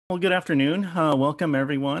Well, good afternoon. Welcome,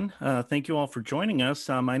 everyone. Thank you all for joining us.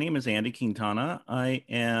 My name is Andy Quintana. I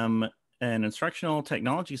am an instructional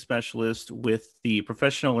technology specialist with the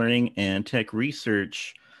Professional Learning and Tech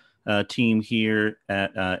Research team here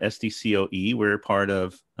at SDCOE. We're part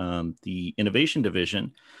of the Innovation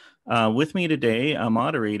Division. With me today,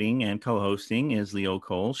 moderating and co-hosting is Leo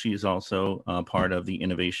Cole. She's also part of the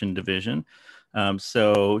Innovation Division.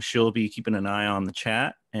 So she'll be keeping an eye on the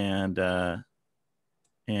chat and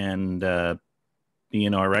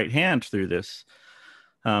being our right hand through this.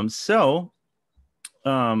 Thank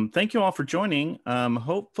you all for joining.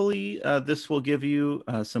 Hopefully this will give you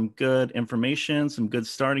some good information, some good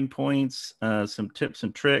starting points, some tips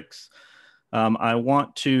and tricks. I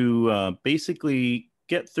want to basically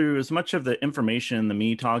get through as much of the information, the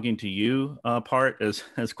me talking to you part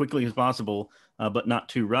as quickly as possible, but not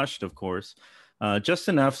too rushed, of course. Just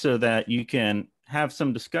enough so that you can have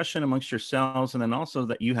some discussion amongst yourselves, and then also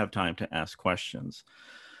that you have time to ask questions.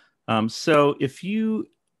 So if you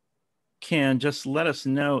can just let us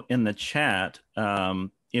know in the chat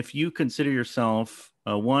if you consider yourself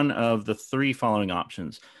one of the three following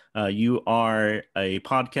options. You are a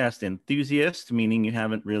podcast enthusiast, meaning you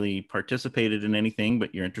haven't really participated in anything,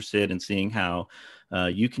 but you're interested in seeing how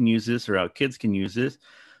you can use this or how kids can use this.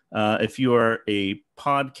 If you are a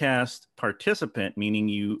podcast participant, meaning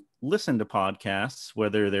you listen to podcasts,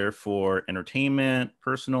 whether they're for entertainment,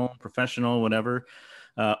 personal, professional, whatever,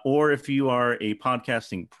 or if you are a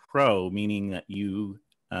podcasting pro, meaning that you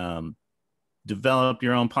develop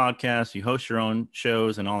your own podcast, you host your own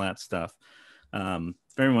shows and all that stuff.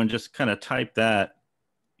 If everyone just kind of type that,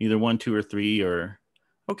 either 1, 2, or 3, or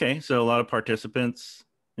okay, so a lot of participants,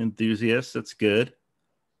 enthusiasts, that's good.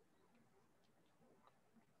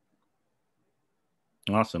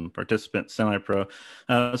 Awesome. Participant, semi-pro.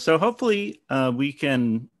 So hopefully we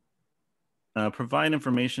can provide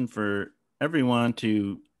information for everyone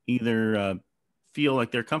to either feel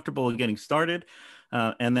like they're comfortable getting started,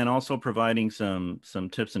 and then also providing some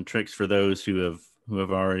tips and tricks for those who have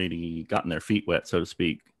already gotten their feet wet, so to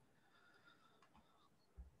speak.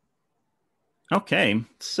 Okay,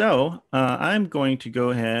 so I'm going to go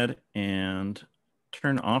ahead and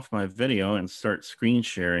turn off my video and start screen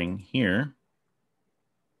sharing here.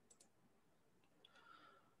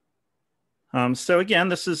 So again,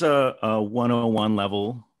 this is a 101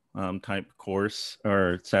 level type course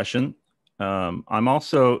or session. I'm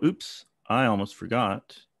also, I almost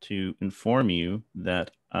forgot to inform you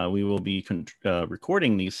that we will be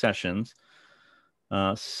recording these sessions.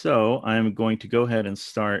 So I'm going to go ahead and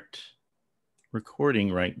start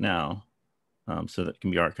recording right now so that it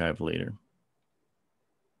can be archived later.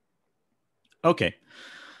 Okay.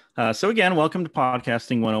 So again, welcome to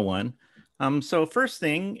Podcasting 101. So first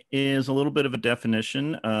thing is a little bit of a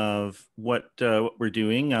definition of what we're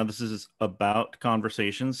doing. This is about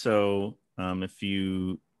conversations. So if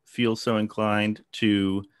you feel so inclined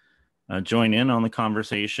to join in on the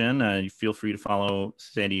conversation, you feel free to follow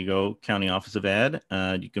San Diego County Office of Ed.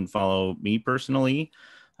 You can follow me personally.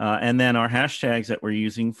 And then our hashtags that we're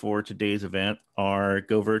using for today's event are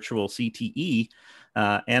GoVirtualCTE.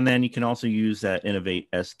 And then you can also use that Innovate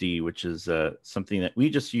SD, which is something that we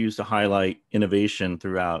just use to highlight innovation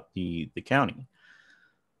throughout the county.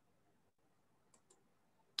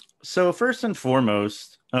 So first and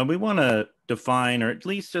foremost, we want to define, or at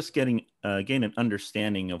least just gain an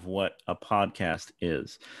understanding of what a podcast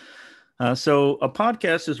is. So a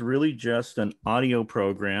podcast is really just an audio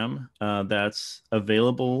program that's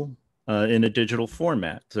available in a digital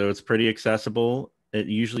format. So it's pretty accessible. It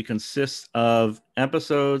usually consists of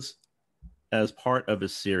episodes as part of a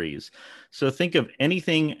series. So think of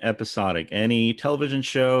anything episodic, any television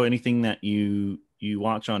show, anything that you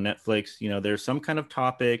watch on Netflix. You know, there's some kind of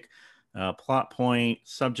topic, plot point,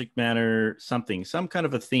 subject matter, some kind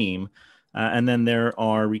of a theme. And then there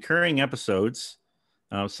are recurring episodes.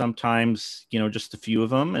 Sometimes, you know, just a few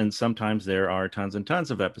of them, and sometimes there are tons and tons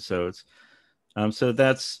of episodes. So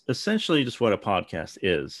that's essentially just what a podcast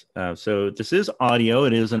is. So this is audio.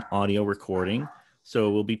 It is an audio recording. So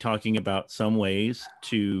we'll be talking about some ways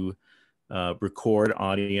to record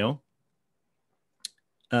audio.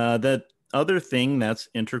 The other thing that's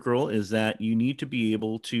integral is that you need to be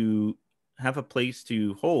able to have a place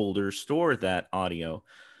to hold or store that audio.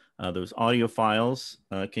 Those audio files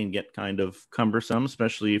can get kind of cumbersome,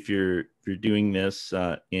 especially if you're doing this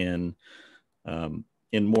in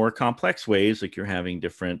more complex ways, like you're having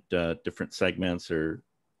different segments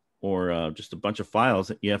or just a bunch of files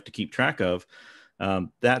that you have to keep track of.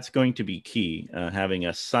 That's going to be key. Having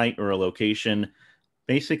a site or a location,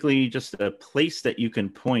 basically just a place that you can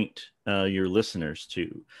point your listeners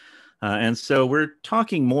to. And so we're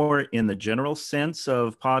talking more in the general sense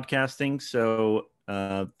of podcasting. So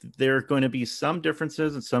there are going to be some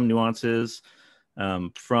differences and some nuances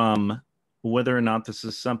from whether or not this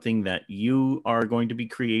is something that you are going to be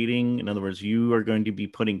creating. In other words, you are going to be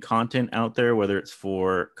putting content out there, whether it's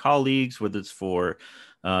for colleagues, whether it's for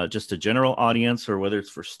just a general audience, or whether it's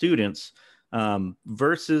for students,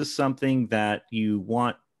 versus something that you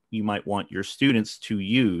might want your students to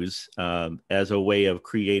use as a way of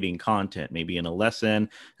creating content, maybe in a lesson,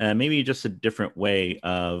 maybe just a different way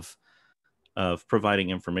of providing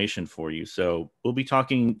information for you. So we'll be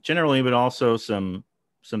talking generally, but also some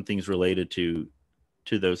things related to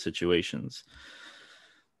those situations.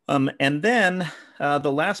 And then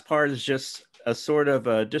the last part is just a sort of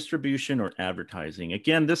a distribution or advertising.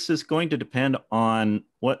 Again, this is going to depend on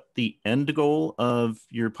what the end goal of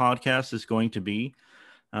your podcast is going to be.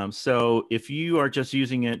 So if you are just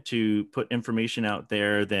using it to put information out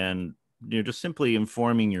there, then you're just simply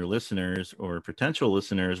informing your listeners or potential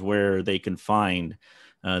listeners where they can find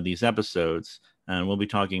these episodes. And we'll be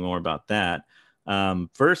talking more about that.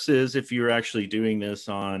 Versus if you're actually doing this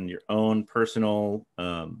on your own personal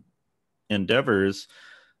endeavors,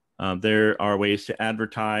 there are ways to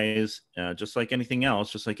advertise, just like anything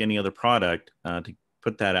else, just like any other product, to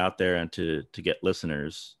put that out there and to get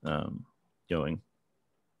listeners going.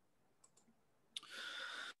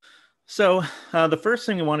 So the first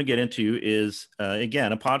thing we want to get into is,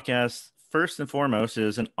 again, a podcast, first and foremost,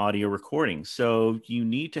 is an audio recording. So you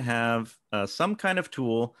need to have some kind of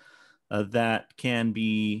tool that can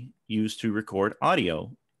be used to record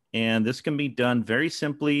audio. And this can be done very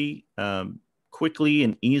simply, quickly,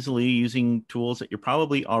 and easily using tools that you're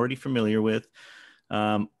probably already familiar with.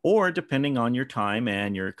 Or depending on your time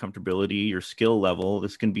and your comfortability, your skill level,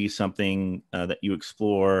 this can be something that you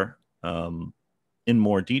explore in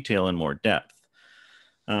more detail and more depth.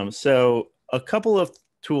 So a couple of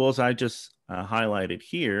tools I just highlighted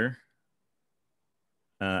here,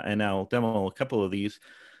 and I'll demo a couple of these.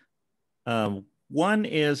 One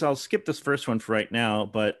is, I'll skip this first one for right now,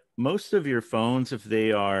 but most of your phones, if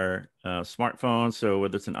they are smartphones, so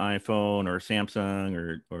whether it's an iPhone or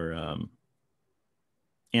Samsung or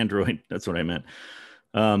Android, that's what I meant,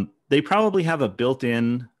 they probably have a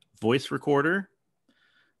built-in voice recorder.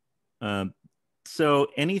 So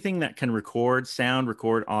anything that can record sound,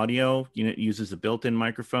 record audio, it uses a built-in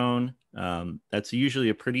microphone. That's usually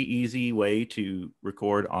a pretty easy way to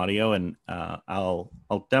record audio, and I'll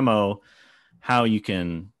demo how you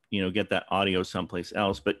can get that audio someplace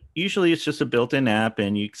else. But usually it's just a built-in app,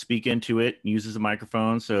 and you speak into it, uses a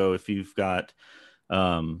microphone. So if you've got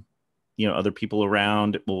other people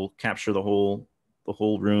around, it will capture the whole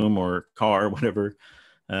room or car, whatever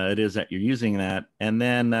it is that you're using that. And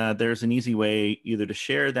then there's an easy way either to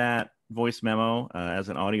share that voice memo as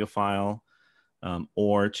an audio file,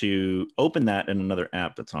 or to open that in another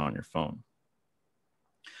app that's on your phone.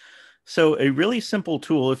 So a really simple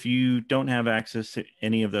tool, if you don't have access to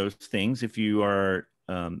any of those things, if you are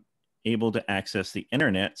able to access the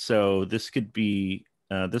internet. So this could be,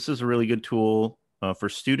 this is a really good tool for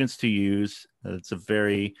students to use. It's a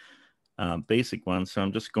very basic one. So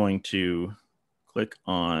I'm just going to click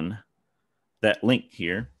on that link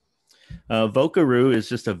here. Vocaroo is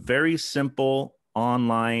just a very simple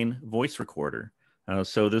online voice recorder.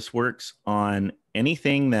 So this works on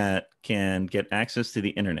anything that can get access to the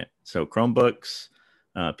internet. So Chromebooks,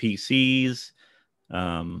 PCs,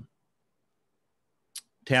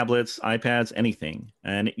 tablets, iPads, anything.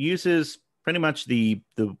 And it uses pretty much the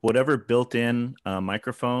whatever built-in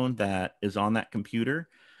microphone that is on that computer.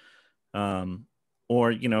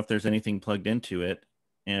 Or, if there's anything plugged into it.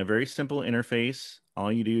 And a very simple interface. All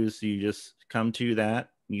you do is you just come to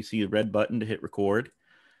that. You see a red button to hit record.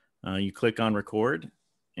 You click on record,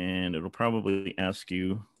 and it'll probably ask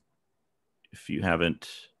you, if you haven't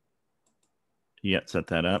yet set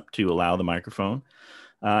that up, to allow the microphone.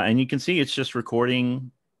 And you can see it's just recording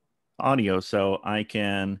audio. So I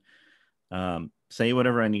can say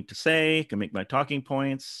whatever I need to say. I can make my talking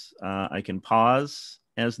points. I can pause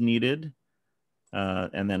as needed.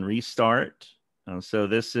 And then restart. So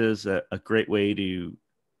this is a great way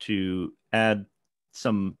to add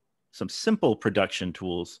some simple production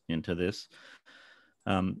tools into this.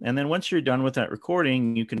 And then once you're done with that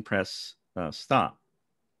recording, you can press stop.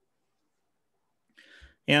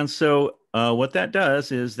 And so what that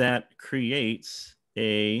does is that creates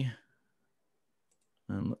a,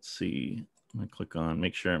 let's see, I'm gonna click on,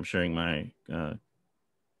 make sure I'm sharing my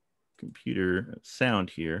computer sound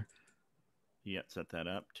here. Yet set that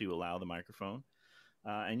up to allow the microphone.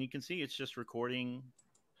 And you can see it's just recording.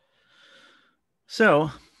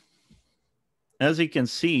 So as you can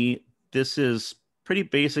see, this is pretty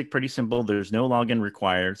basic, pretty simple. There's no login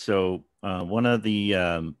required. So one of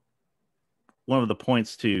the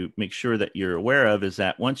points to make sure that you're aware of is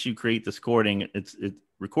that once you create this recording,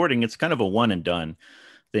 it's kind of a one and done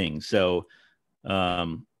thing. So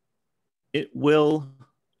it will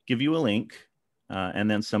give you a link and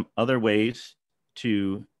then some other ways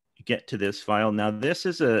to get to this file. Now, this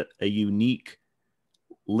is a unique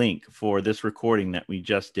link for this recording that we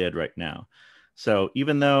just did right now. So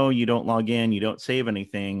even though you don't log in, you don't save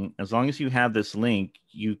anything, as long as you have this link,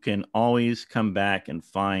 you can always come back and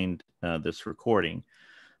find this recording.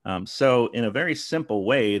 So in a very simple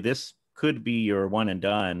way, this could be your one and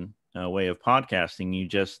done way of podcasting. You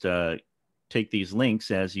just take these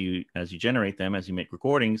links as you generate them, as you make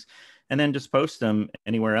recordings, and then just post them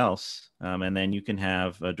anywhere else. And then you can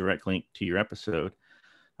have a direct link to your episode.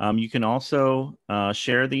 You can also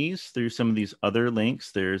share these through some of these other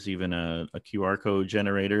links. There's even a QR code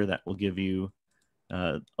generator that will give you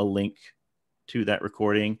a link to that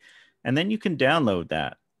recording. And then you can download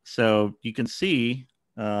that. So you can see,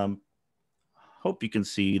 hope you can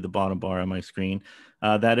see the bottom bar on my screen,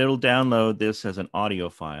 that it'll download this as an audio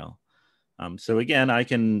file. So again, I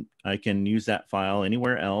can use that file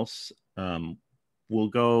anywhere else. We'll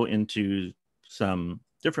go into some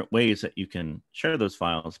different ways that you can share those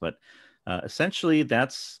files, but essentially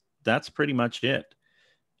that's pretty much it.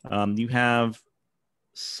 You have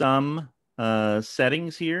some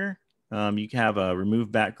settings here. You can have a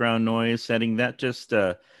remove background noise setting that just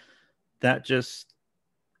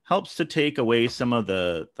helps to take away some of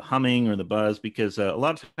the humming or the buzz, because a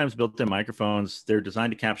lot of times built-in microphones, they're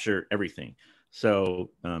designed to capture everything.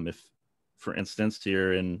 So if, for instance,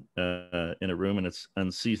 you're in a room and it's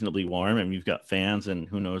unseasonably warm and you've got fans and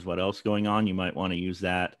who knows what else going on, you might want to use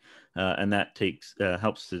that. And that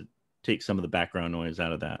helps to take some of the background noise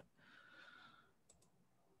out of that.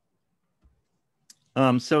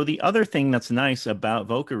 So the other thing that's nice about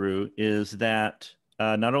Vocaroo is that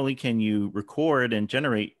not only can you record and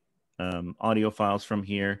generate audio files from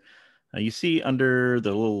here, you see under the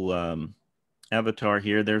little avatar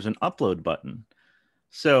here, there's an upload button.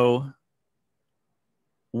 So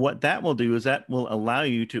what that will do is that will allow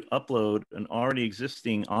you to upload an already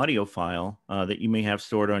existing audio file that you may have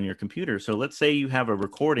stored on your computer. So let's say you have a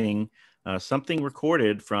recording, something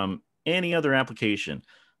recorded from any other application.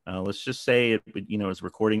 Let's just say it is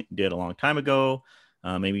recording did a long time ago.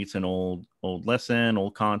 Maybe it's an old lesson,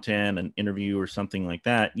 old content, an interview or something like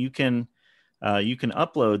that. You can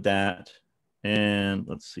upload that, and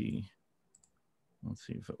let's see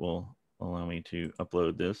if it will allow me to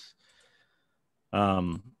upload this.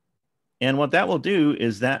 And what that will do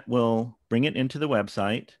is that will bring it into the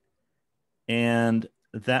website, and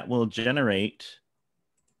that will generate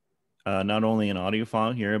not only an audio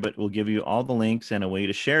file here, but will give you all the links and a way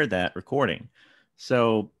to share that recording.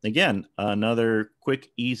 So again, another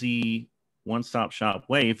quick, easy, one-stop shop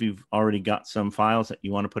way. If you've already got some files that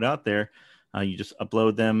you want to put out there, you just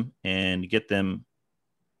upload them and get them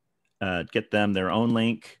their own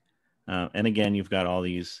link. And again, you've got all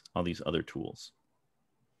these other tools.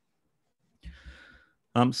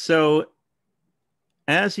 So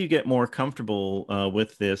as you get more comfortable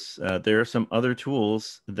with this, there are some other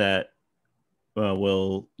tools that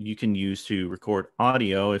you can use to record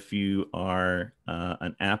audio. If you are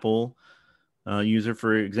an Apple user,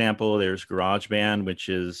 for example, there's GarageBand, which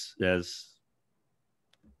has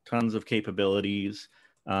tons of capabilities.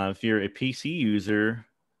 If you're a PC user,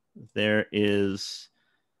 there is,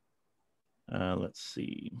 let's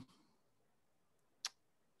see,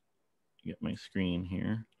 get my screen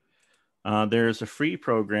here. There's a free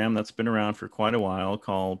program that's been around for quite a while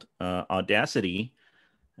called Audacity,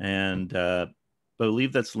 and I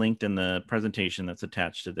believe that's linked in the presentation that's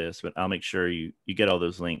attached to this, but I'll make sure you get all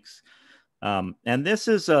those links. And this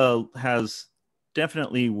has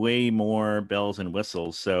definitely way more bells and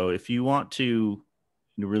whistles. So if you want to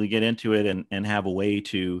really get into it and have a way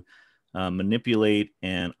to manipulate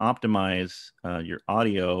and optimize your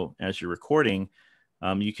audio as you're recording,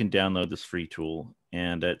 you can download this free tool.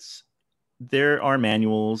 And there are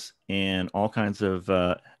manuals and all kinds of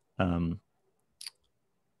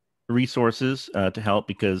resources to help,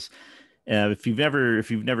 because if you've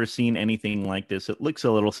never seen anything like this, it looks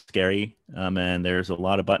a little scary, and there's a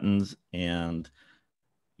lot of buttons, and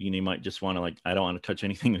you might just want to I don't want to touch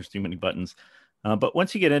anything. There's too many buttons. But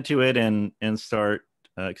once you get into it and start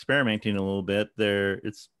experimenting a little bit,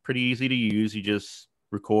 it's pretty easy to use. You just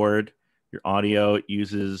record your audio. It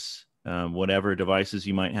uses whatever devices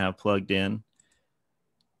you might have plugged in.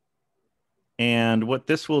 And what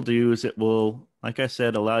this will do is it will, like I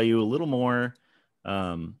said, allow you a little more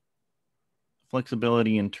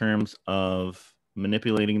flexibility in terms of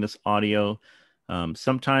manipulating this audio.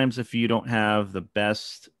 Sometimes if you don't have the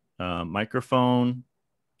best microphone,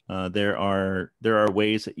 there are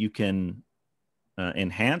ways that you can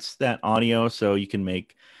enhance that audio. So you can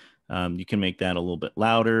make that a little bit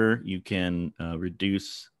louder. You can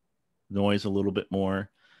reduce noise a little bit more.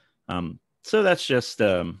 So that's just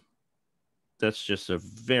a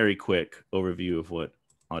very quick overview of what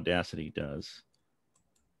Audacity does.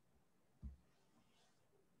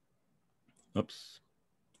 Oops,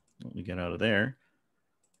 let me get out of there.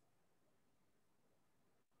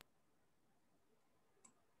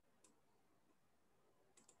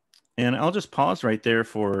 And I'll just pause right there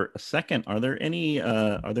for a second. Are there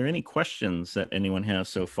any questions that anyone has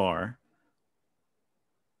so far?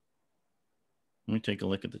 Let me take a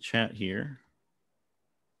look at the chat here.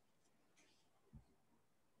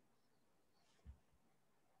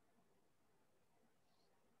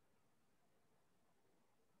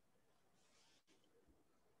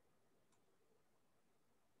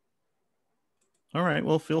 All right.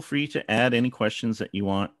 Well, feel free to add any questions that you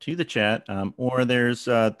want to the chat, or there's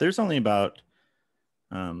only about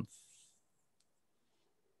 30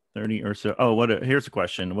 or so. Oh, here's a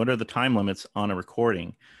question. What are the time limits on a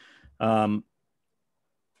recording?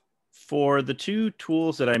 For the two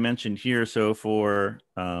tools that I mentioned here, so for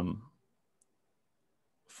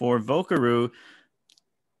Vocaroo,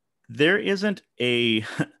 there isn't a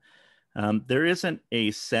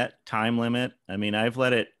set time limit. I mean, I've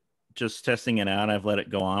let it, just testing it out, I've let it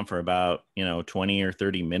go on for about 20 or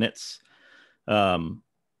 30 minutes, and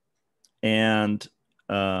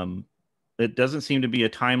it doesn't seem to be a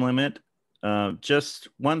time limit. Just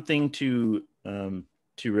one thing to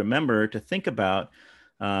remember, to think about,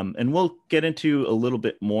 and we'll get into a little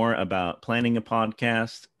bit more about planning a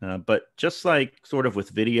podcast, but just like sort of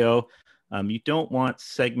with video, you don't want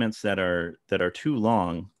segments that are too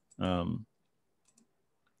long. Let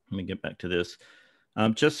me get back to this.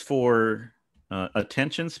 Just for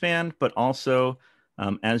attention span, but also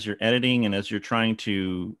as you're editing and as you're trying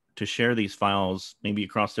to share these files maybe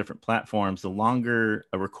across different platforms, the longer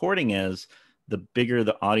a recording is, the bigger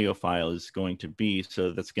the audio file is going to be.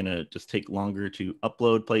 So that's going to just take longer to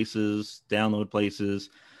upload places, download places.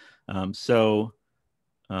 So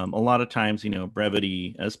a lot of times,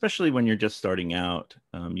 brevity, especially when you're just starting out,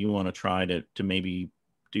 you want to try to maybe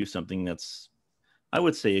do something that's, I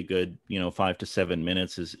would say, a good 5 to 7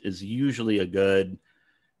 minutes is usually a good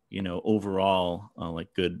overall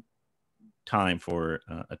like good time for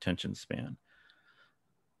attention span.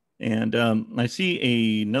 And I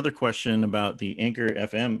see another question about the Anchor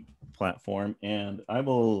FM platform, and I'm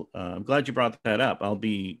glad you brought that up. I'll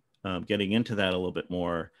be getting into that a little bit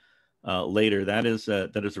more later. That is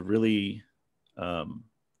a really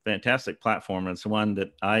fantastic platform, and it's one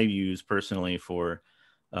that I use personally for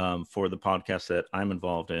the podcast that I'm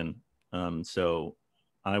involved in. So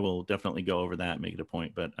I will definitely go over that and make it a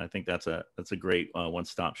point. But I think that's a great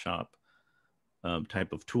one-stop shop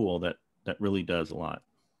type of tool that really does a lot.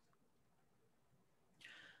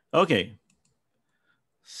 Okay,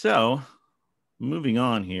 so moving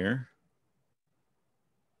on here.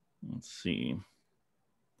 Let's see.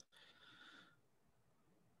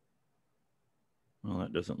 Well,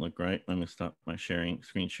 that doesn't look right. Let me stop my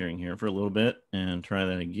screen sharing here for a little bit and try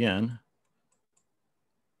that again.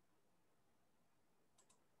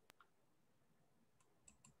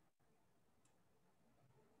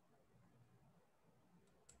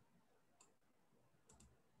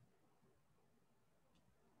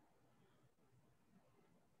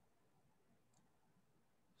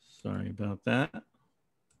 Sorry about that.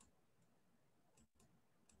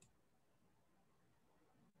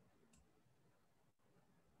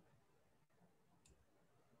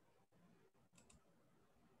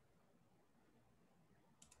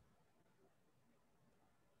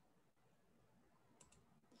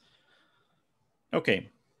 Okay,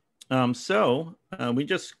 so we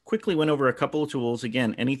just quickly went over a couple of tools.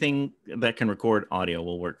 Again, anything that can record audio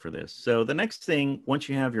will work for this. So the next thing, once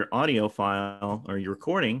you have your audio file or your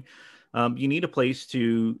recording, you need a place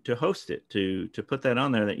to host it, to put that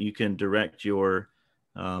on there, that you can direct your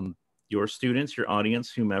students, your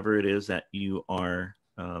audience, whomever it is that you are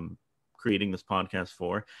creating this podcast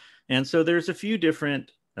for. And so there's a few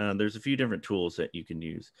different tools that you can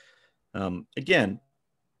use. Again,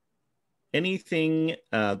 anything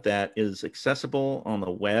that is accessible on the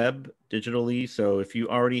web digitally. So if you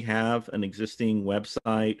already have an existing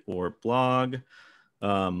website or blog,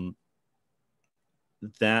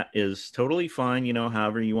 that is totally fine.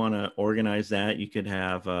 However you want to organize that. You could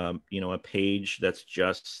have, a page that's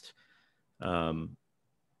just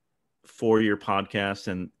for your podcast,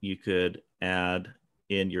 and you could add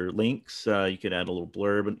in your links. You could add a little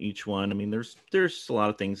blurb in each one. I mean, there's a lot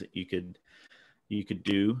of things that you could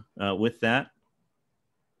do with that.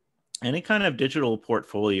 Any kind of digital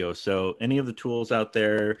portfolio. So any of the tools out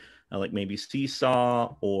there, like maybe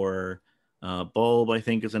Seesaw or Bulb, I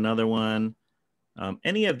think is another one.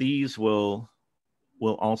 Any of these will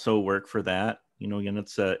also work for that. You know, again,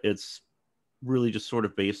 it's really just sort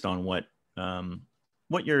of based on what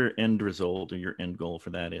your end result or your end goal for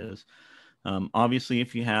that is. Obviously,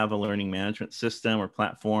 if you have a learning management system or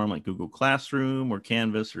platform like Google Classroom or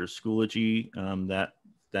Canvas or Schoology,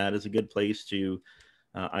 that is a good place to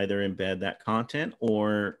either embed that content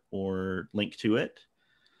or link to it.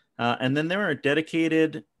 And then there are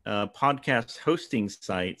dedicated podcast hosting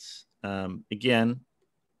sites. Again,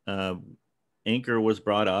 Anchor was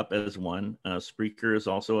brought up as one. Spreaker is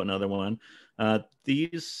also another one.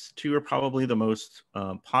 These two are probably the most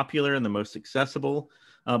popular and the most accessible,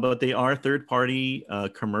 but they are third-party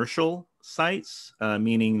commercial sites,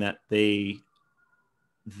 meaning that they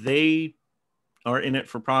are in it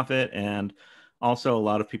for profit, and also a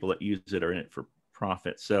lot of people that use it are in it for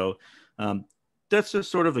profit. So that's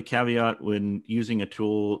just sort of a caveat when using a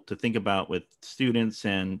tool to think about with students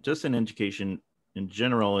and just in education in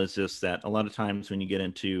general, is just that a lot of times when you get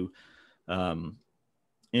into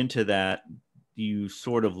that, you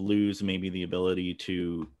sort of lose maybe the ability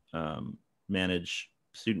to manage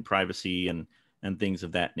student privacy and things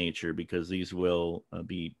of that nature, because these will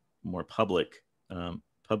be more publicly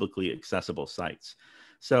accessible sites.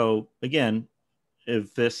 So again,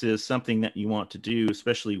 if this is something that you want to do,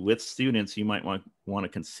 especially with students, you might want to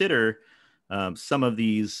consider some of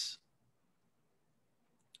these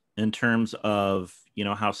in terms of, you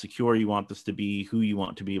know, how secure you want this to be, who you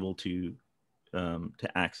want to be able to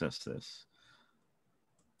access this.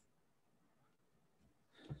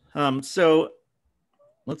 So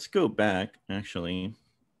let's go back, actually.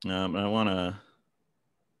 I want to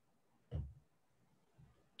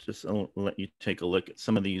just let you take a look at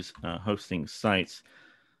some of these hosting sites.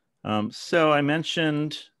 So I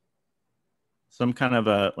mentioned some kind of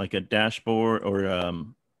a dashboard or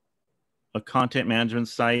a content management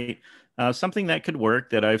site. Something that could work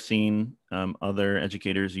that I've seen other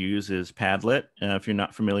educators use is Padlet. If you're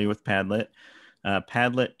not familiar with Padlet,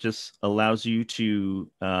 Padlet just allows you to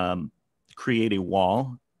create a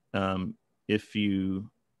wall. If you,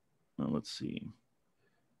 let's see.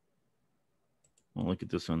 We'll look at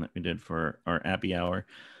this one that we did for our Appy Hour.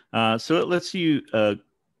 So it lets you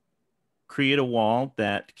create a wall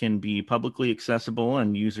that can be publicly accessible,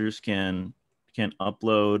 and users can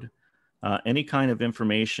upload any kind of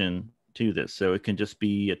information to this. So it can just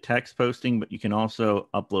be a text posting, but you can also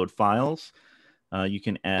upload files. You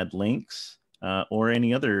can add links or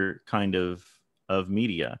any other kind of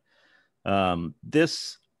media.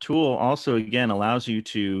 This tool also, again, allows you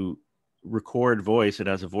to record voice. It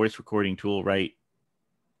has a voice recording tool right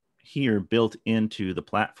here built into the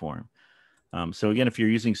platform. So again, if you're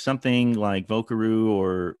using something like Vocaroo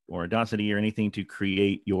or Audacity or anything to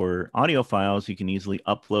create your audio files, you can easily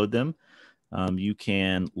upload them. You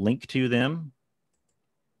can link to them,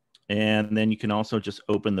 and then you can also just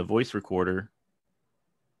open the voice recorder,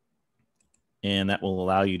 and that will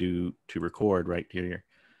allow you to record right here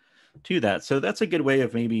to that. So that's a good way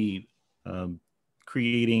of maybe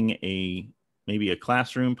creating maybe a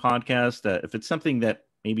classroom podcast. If it's something that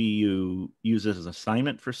maybe you use as an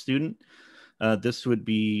assignment for student, this would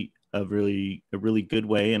be a really good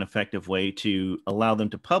way, an effective way to allow them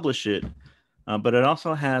to publish it. But it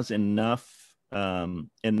also has enough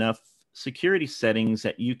security settings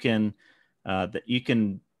that you can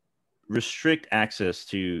restrict access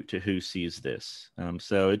to who sees this.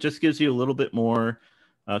 So it just gives you a little bit more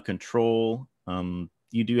control.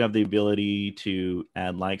 You do have the ability to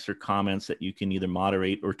add likes or comments that you can either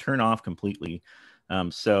moderate or turn off completely.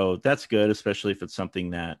 So that's good, especially if it's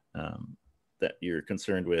something that that you're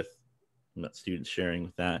concerned with, that students sharing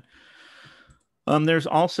with that. There's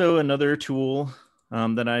also another tool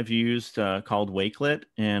that I've used called Wakelet,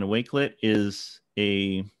 and Wakelet is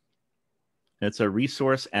it's a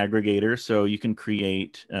resource aggregator. So you can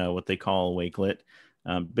create what they call Wakelet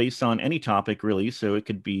based on any topic, really. So it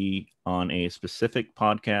could be on a specific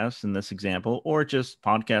podcast in this example, or just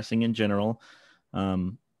podcasting in general.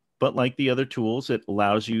 But like the other tools, it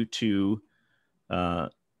allows you to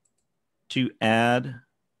add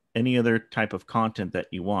any other type of content that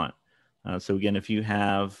you want. So again, if you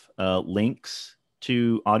have links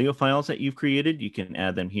to audio files that you've created, you can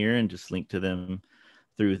add them here and just link to them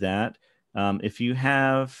through that. If you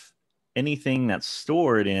have anything that's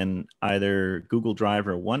stored in either Google Drive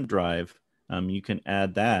or OneDrive, you can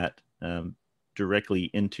add that directly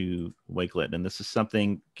into Wakelet. And this is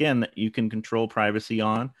something, again, that you can control privacy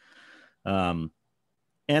on. And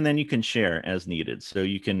then you can share as needed. So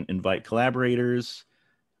you can invite collaborators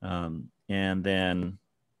and then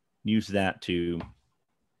use that to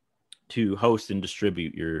host and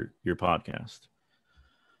distribute your podcast.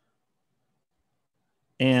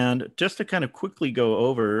 And just to kind of quickly go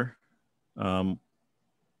over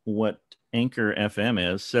what Anchor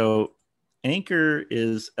FM is. So Anchor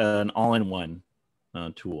is an all-in-one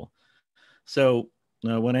tool. So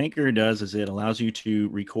what Anchor does is it allows you to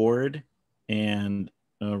record and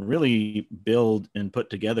really build and put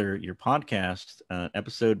together your podcast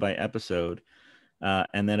episode by episode.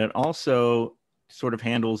 And then it also sort of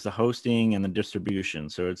handles the hosting and the distribution.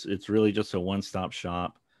 So it's really just a one-stop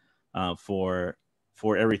shop for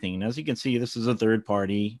everything. And as you can see, this is a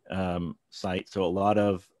third-party site. So a lot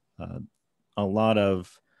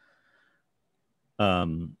of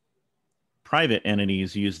private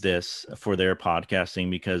entities use this for their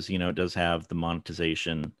podcasting because, it does have the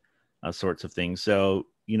monetization sorts of things. So,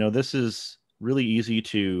 this is really easy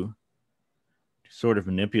to sort of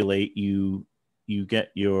manipulate. You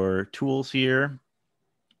get your tools here,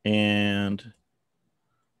 and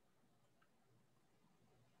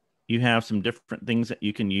you have some different things that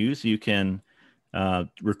you can use. You can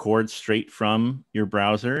record straight from your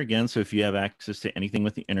browser again. So if you have access to anything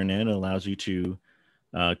with the internet, it allows you to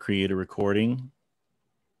create a recording.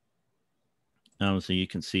 So you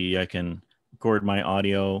can see I can record my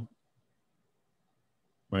audio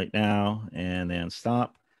right now and then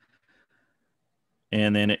stop.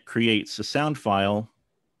 And then it creates a sound file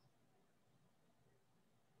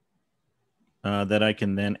that I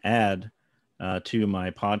can then add to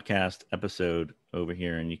my podcast episode over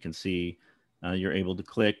here. And you can see you're able to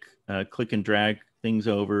click and drag things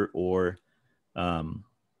over or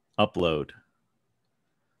upload.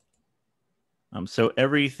 So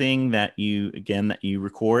everything that you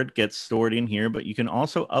record gets stored in here, but you can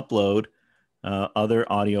also upload other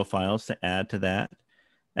audio files to add to that.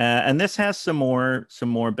 And this has some more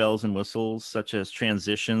bells and whistles, such as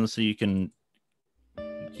transitions. So you get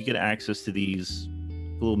access to these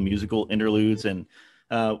little musical interludes. And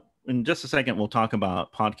in just a second, we'll talk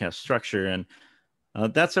about podcast structure. And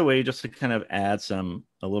that's a way just to kind of add a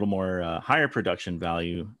little more higher production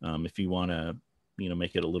value if you want to,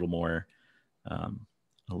 make it a little more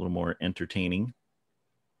entertaining.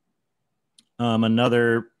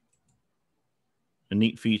 Another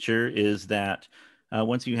neat feature is that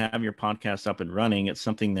once you have your podcast up and running, it's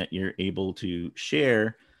something that you're able to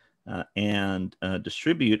share and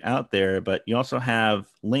distribute out there. But you also have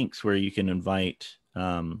links where you can invite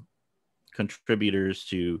contributors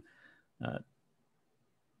to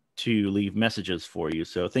leave messages for you.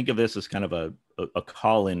 So think of this as kind of a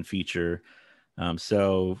call-in feature.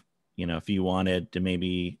 So, if you wanted to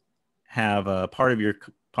maybe have a part of your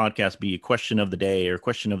podcast be a question of the day or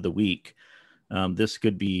question of the week, this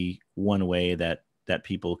could be one way that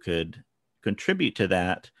people could contribute to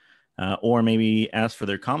that, or maybe ask for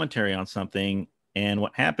their commentary on something. And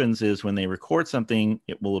what happens is when they record something,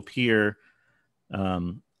 it will appear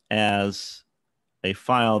as a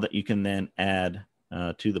file that you can then add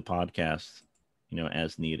to the podcast,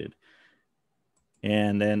 as needed.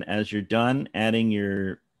 And then as you're done adding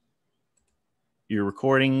your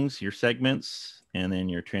recordings, your segments, and then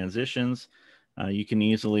your transitions, you can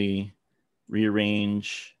easily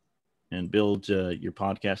rearrange and build your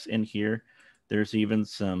podcast in here. There's even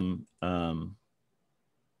some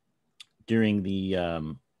during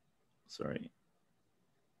the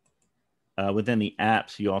within the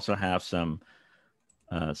apps, you also have some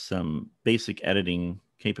basic editing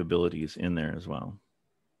capabilities in there as well.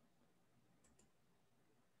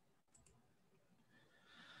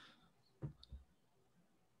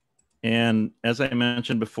 And as I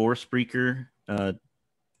mentioned before, Spreaker, I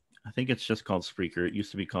think it's just called Spreaker. It used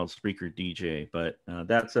to be called Spreaker DJ, but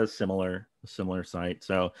that's a similar site.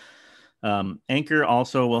 So Anchor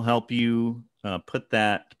also will help you put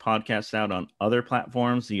that podcast out on other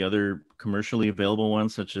platforms, the other commercially available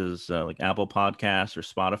ones, such as like Apple Podcasts or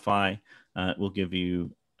Spotify. It will give you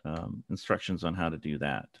instructions on how to do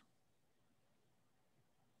that.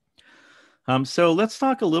 So let's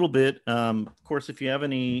talk a little bit. Of course, if you have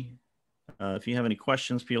any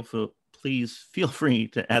questions, please feel free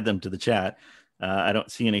to add them to the chat. I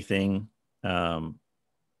don't see anything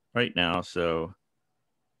right now, so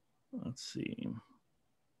let's see.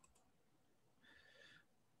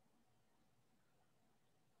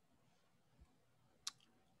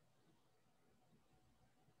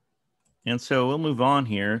 And so we'll move on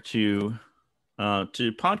here to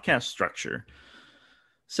podcast structure.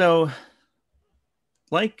 So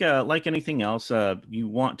like anything else, you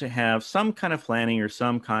want to have some kind of planning or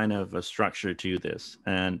some kind of a structure to this.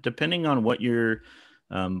 And depending on what your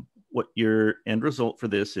end result for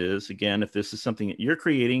this is, again, if this is something that you're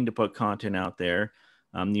creating to put content out there,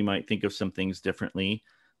 you might think of some things differently.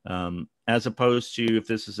 As opposed to if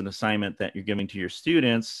this is an assignment that you're giving to your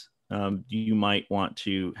students, you might want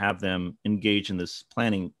to have them engage in this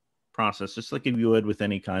planning process, just like you would with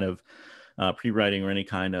any kind of pre-writing or any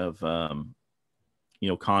kind of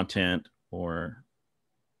content or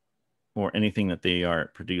anything that they are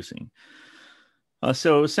producing.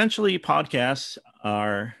 So essentially, podcasts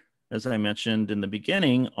are, as I mentioned in the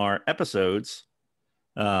beginning, are episodes.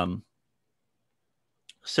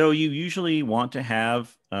 So you usually want to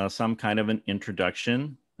have some kind of an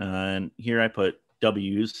introduction. And here I put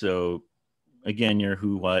W's. So again, your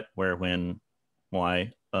who, what, where, when,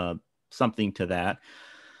 why, something to that.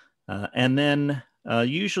 And then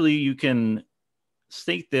usually you can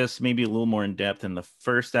state this maybe a little more in depth in the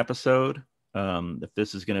first episode. If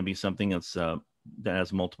this is going to be something that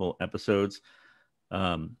has multiple episodes.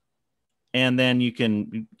 And then you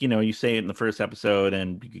can, you say it in the first episode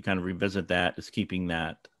and you can kind of revisit that, just keeping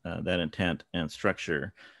that intent and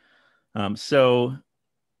structure. So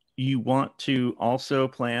you want to also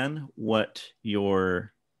plan what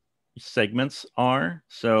your segments are.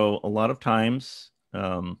 So a lot of times,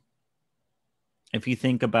 if you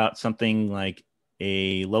think about something like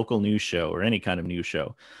a local news show or any kind of news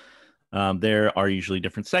show, there are usually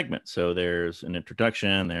different segments. So there's an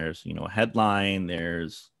introduction, there's, a headline,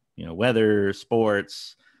 there's, weather,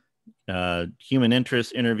 sports, human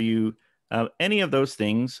interest, interview. Any of those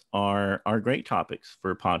things are great topics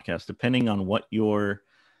for a podcast, depending on what your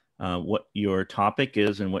topic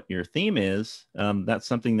is and what your theme is. That's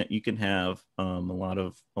something that you can have a lot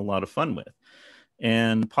of fun with.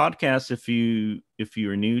 And podcasts, if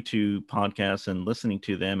you are new to podcasts and listening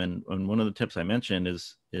to them, and one of the tips I mentioned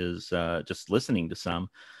is just listening to some.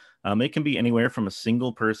 It can be anywhere from a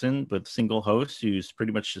single person with single host who's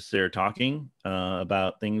pretty much just there talking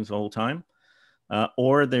about things the whole time,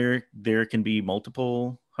 or there can be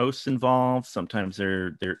multiple hosts involved. Sometimes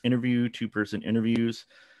they're two-person interviews.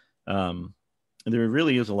 There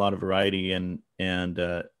really is a lot of variety, and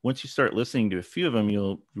once you start listening to a few of them,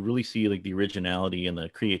 you'll really see like the originality and the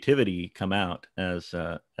creativity come out as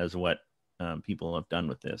what people have done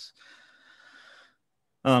with this.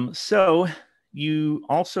 So you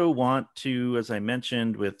also want to, as I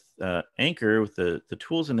mentioned with Anchor, with the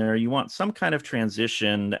tools in there, you want some kind of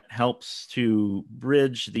transition that helps to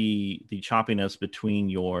bridge the choppiness between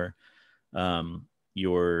your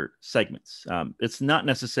segments. It's not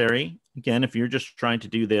necessary. Again, if you're just trying to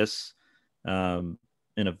do this in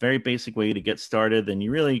a very basic way to get started, then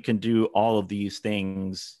you really can do all of these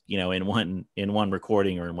things, in one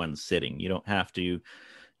recording or in one sitting. You don't have to,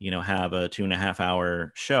 have a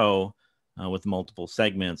 2.5-hour show with multiple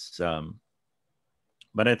segments.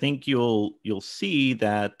 But I think you'll see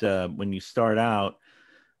that when you start out,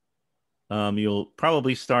 you'll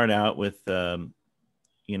probably start out with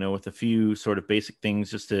with a few sort of basic things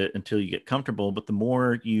just until you get comfortable. But the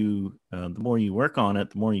more you work on it,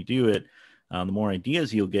 the more you do it, the more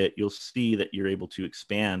ideas you'll get. You'll see that you're able to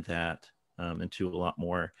expand that into a lot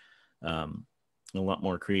more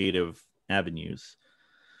creative avenues.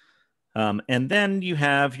 And then you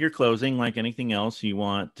have your closing. Like anything else, you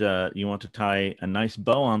want to tie a nice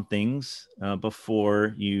bow on things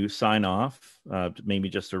before you sign off. Maybe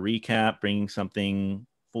just a recap, bringing something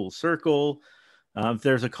full circle. If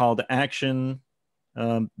there's a call to action,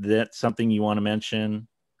 that's something you want to mention.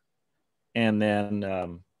 And then,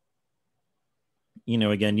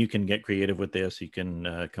 again, you can get creative with this. You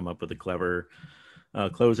can come up with a clever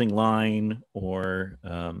closing line or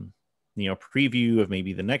preview of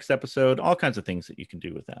maybe the next episode, all kinds of things that you can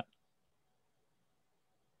do with that.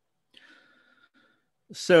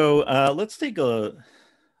 So let's take a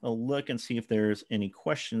look and see if there's any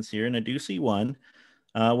questions here. And I do see one.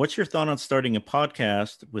 What's your thought on starting a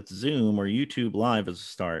podcast with Zoom or YouTube Live as a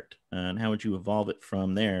start? And how would you evolve it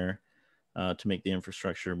from there to make the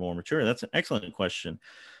infrastructure more mature? That's an excellent question.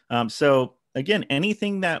 So again,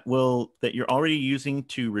 anything that you're already using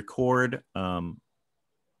to record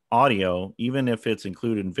audio, even if it's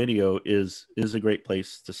included in video, is a great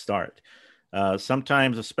place to start.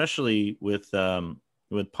 Sometimes, especially with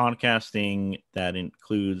podcasting that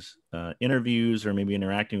includes interviews or maybe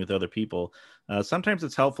interacting with other people, sometimes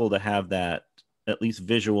it's helpful to have that at least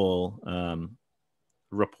visual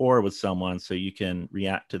rapport with someone so you can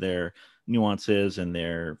react to their nuances and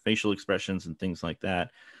their facial expressions and things like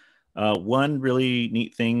that. One really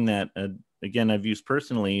neat thing that again, I've used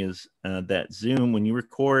personally is that Zoom, when you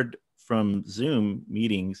record from Zoom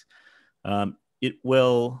meetings, it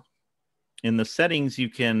will, in the settings, you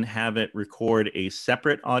can have it record a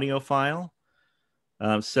separate audio file.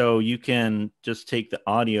 So you can just take the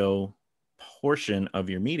audio portion of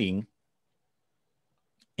your meeting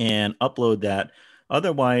and upload that.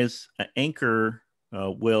 Otherwise, Anchor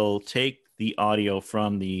will take the audio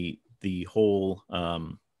from the whole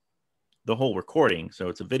recording. So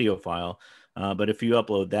it's a video file. But if you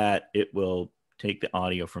upload that, it will take the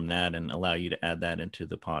audio from that and allow you to add that into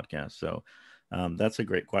the podcast. So that's a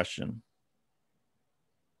great question.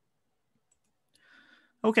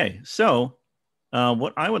 Okay, so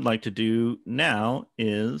what I would like to do now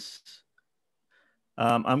is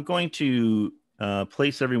I'm going to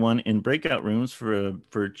place everyone in breakout rooms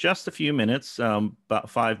for just a few minutes, about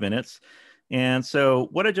 5 minutes. And so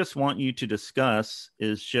what I just want you to discuss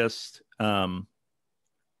is just a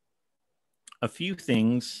few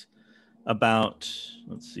things about,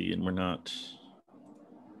 let's see, and we're not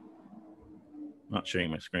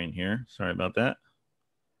sharing my screen here. Sorry about that.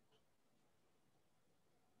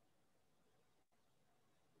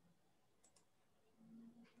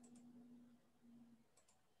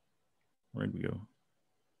 Where'd we go?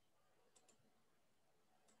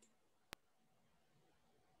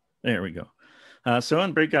 There we go. So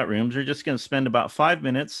in breakout rooms, you're just going to spend about 5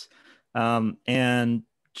 minutes and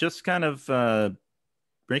just kind of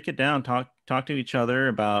break it down, talk to each other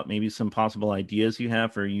about maybe some possible ideas you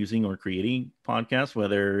have for using or creating podcasts,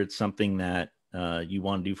 whether it's something that you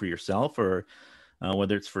want to do for yourself or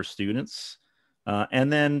whether it's for students.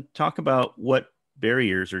 And then talk about what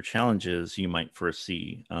barriers or challenges you might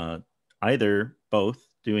foresee, either both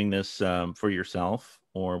doing this for yourself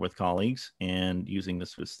or with colleagues and using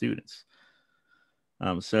this with students.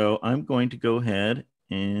 So I'm going to go ahead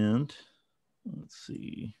and let's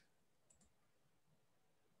see,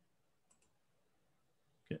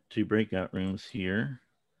 get 2 breakout rooms here.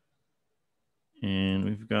 And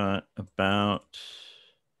we've got about,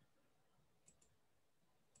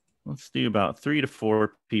 let's do about 3 to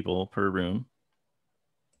 4 people per room.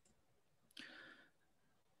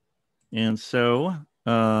 And so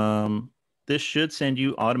this should send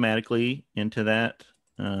you automatically into that.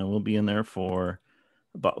 We'll be in there for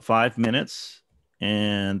about 5 minutes,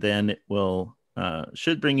 and then it will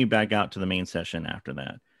should bring you back out to the main session after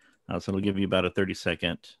that. So it'll give you about a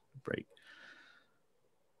 30-second break.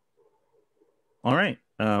 All right,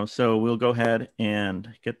 so we'll go ahead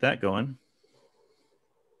and get that going.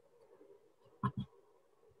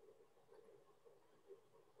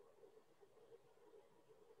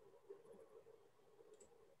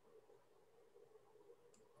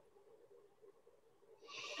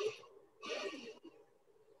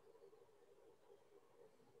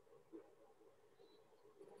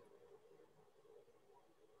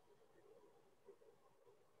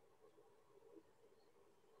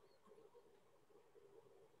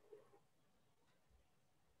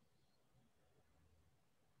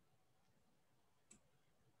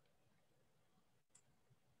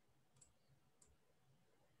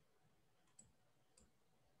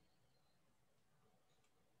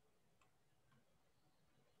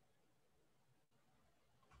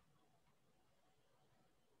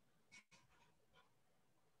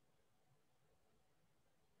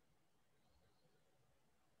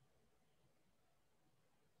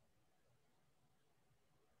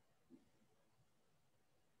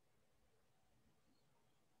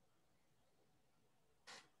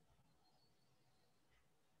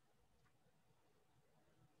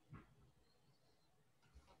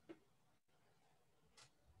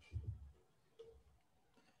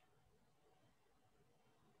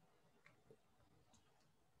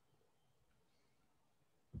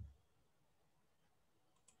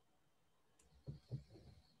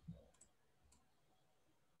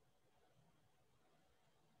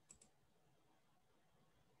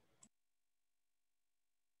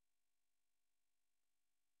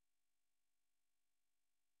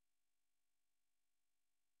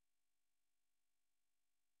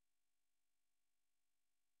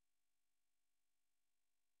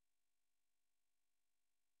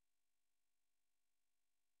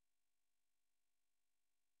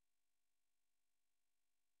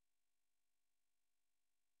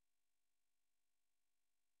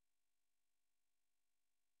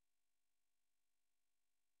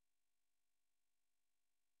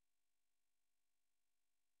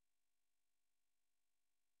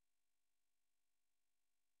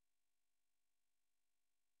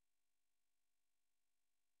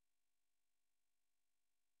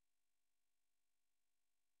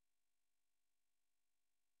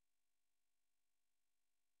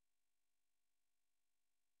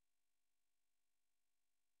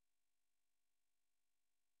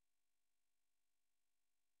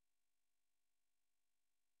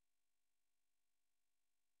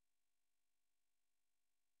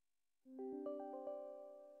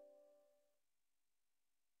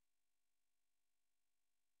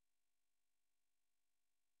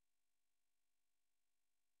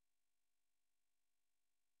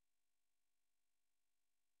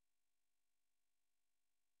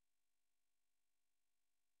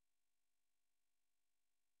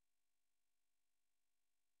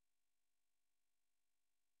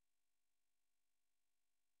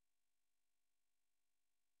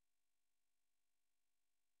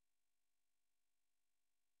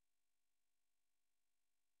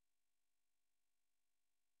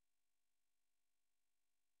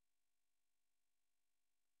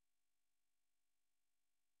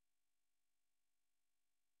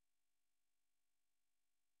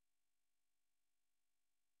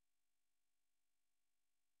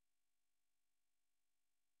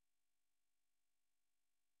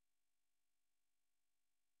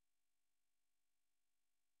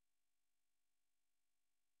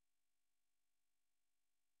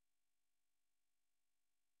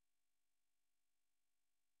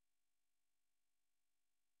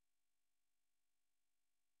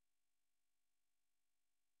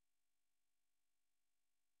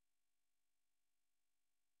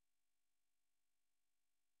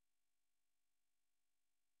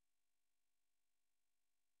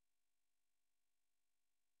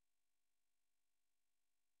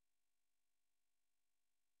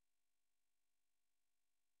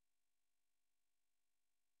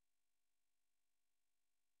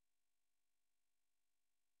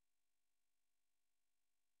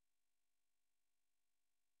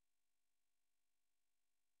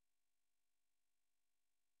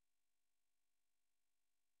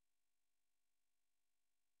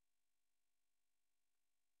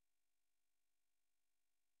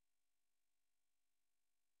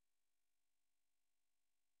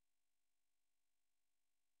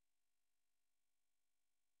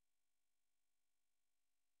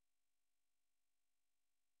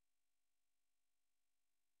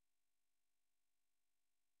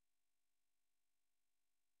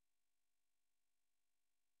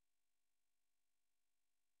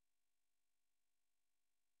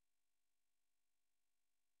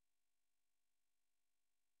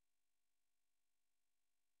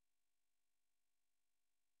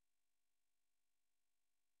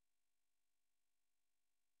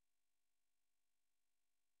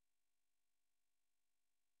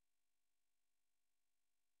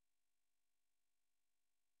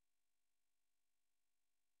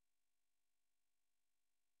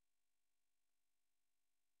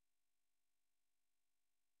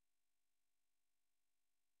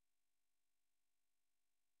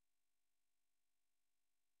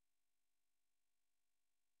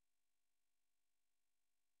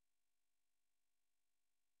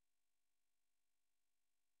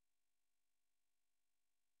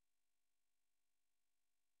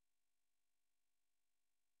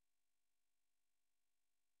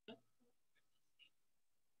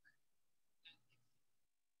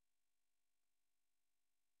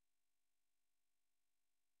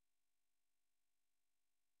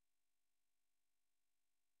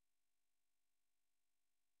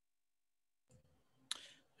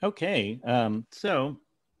 Okay, so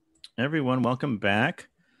everyone, welcome back.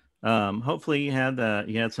 Hopefully you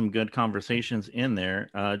had some good conversations in there.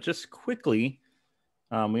 Just quickly,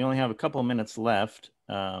 we only have a couple of minutes left,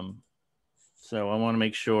 so I want to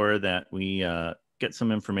make sure that we get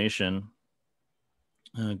some information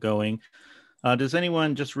going. Does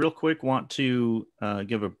anyone just real quick want to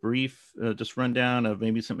give a brief just rundown of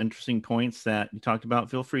maybe some interesting points that you talked about?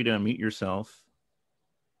 Feel free to unmute yourself.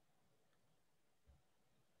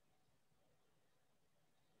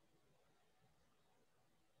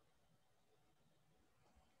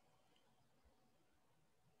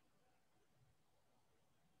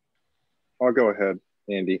 I'll go ahead,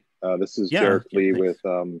 Andy. This is Derek Lee with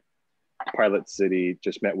Pilot City.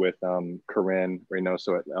 Just met with Corinne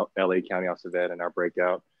Reynoso at LA County Office of Ed in our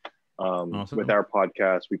breakout. Awesome. With our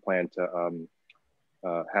podcast, we plan to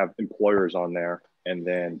have employers on there and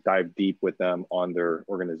then dive deep with them on their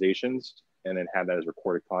organizations and then have that as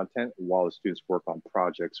recorded content while the students work on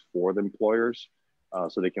projects for the employers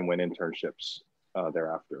so they can win internships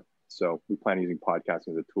thereafter. So we plan using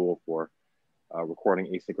podcasting as a tool for recording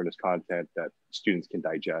asynchronous content that students can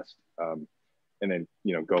digest and then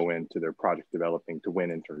go into their project developing to win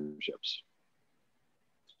internships.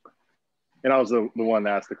 And I was the one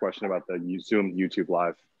that asked the question about the Zoom YouTube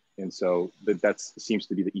Live. And so that seems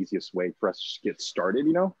to be the easiest way for us to get started,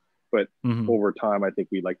 but over time, I think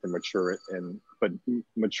we'd like to mature it but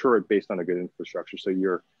mature it based on a good infrastructure. So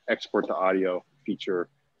your export to audio feature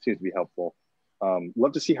seems to be helpful.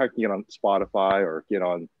 Love to see how you can get on Spotify or get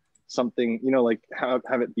on something, like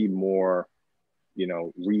have it be more,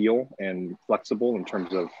 real and flexible in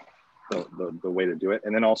terms of the way to do it.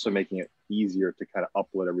 And then also making it easier to kind of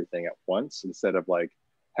upload everything at once instead of like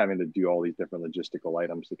having to do all these different logistical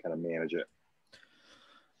items to kind of manage it.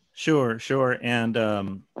 Sure. And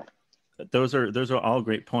those are all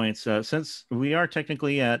great points. Since we are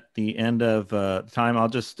technically at the end of time,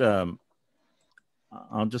 I'm just going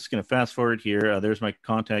to fast forward here. There's my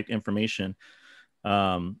contact information.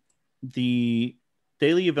 The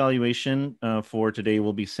daily evaluation for today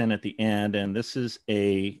will be sent at the end, and this is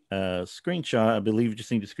a screenshot. I believe you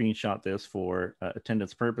just need to screenshot this for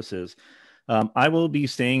attendance purposes. I will be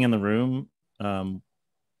staying in the room,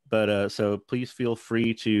 but so please feel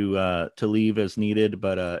free to leave as needed.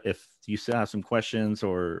 But if you still have some questions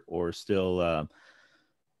or still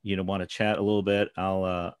want to chat a little bit,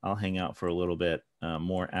 I'll hang out for a little bit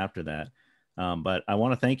more after that. But I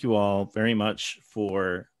want to thank you all very much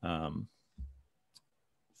for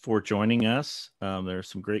joining us. There's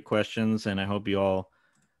some great questions, and I hope you all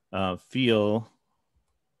feel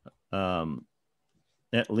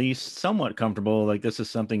at least somewhat comfortable. Like this is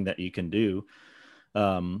something that you can do.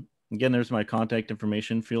 Again, there's my contact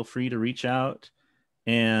information. Feel free to reach out,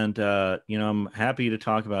 and I'm happy to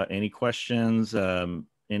talk about any questions,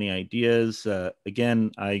 any ideas.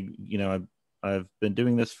 Again, I've been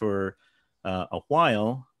doing this for a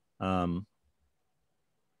while.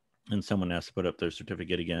 And someone has to put up their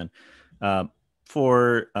certificate again.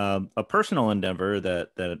 For a personal endeavor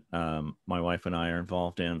that my wife and I are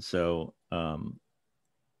involved in. So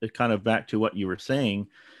it kind of back to what you were saying.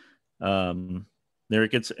 There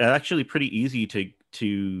it gets actually pretty easy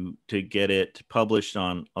to get it published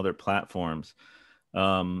on other platforms.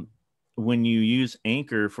 When you use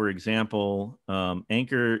Anchor, for example,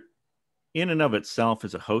 Anchor in and of itself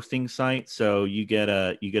is a hosting site. So you get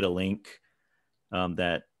a link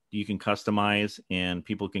that you can customize, and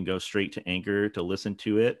people can go straight to Anchor to listen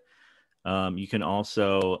to it. You can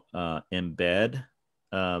also embed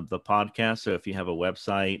the podcast. So if you have a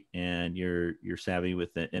website and you're savvy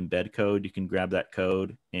with the embed code, you can grab that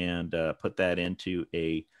code and put that into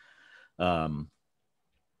a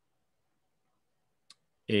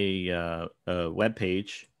web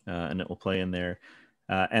page, and it will play in there.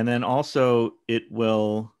 And then also it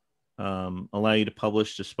will allow you to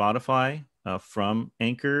publish to Spotify from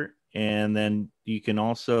Anchor. And then you can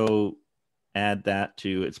also add that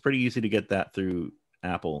to, it's pretty easy to get that through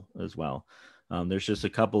Apple as well. There's just a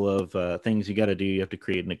couple of things you got to do. You have to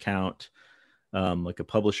create an account, like a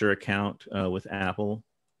publisher account with Apple.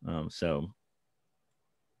 So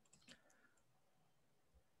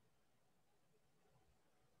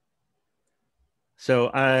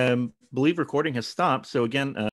I believe recording has stopped. So again,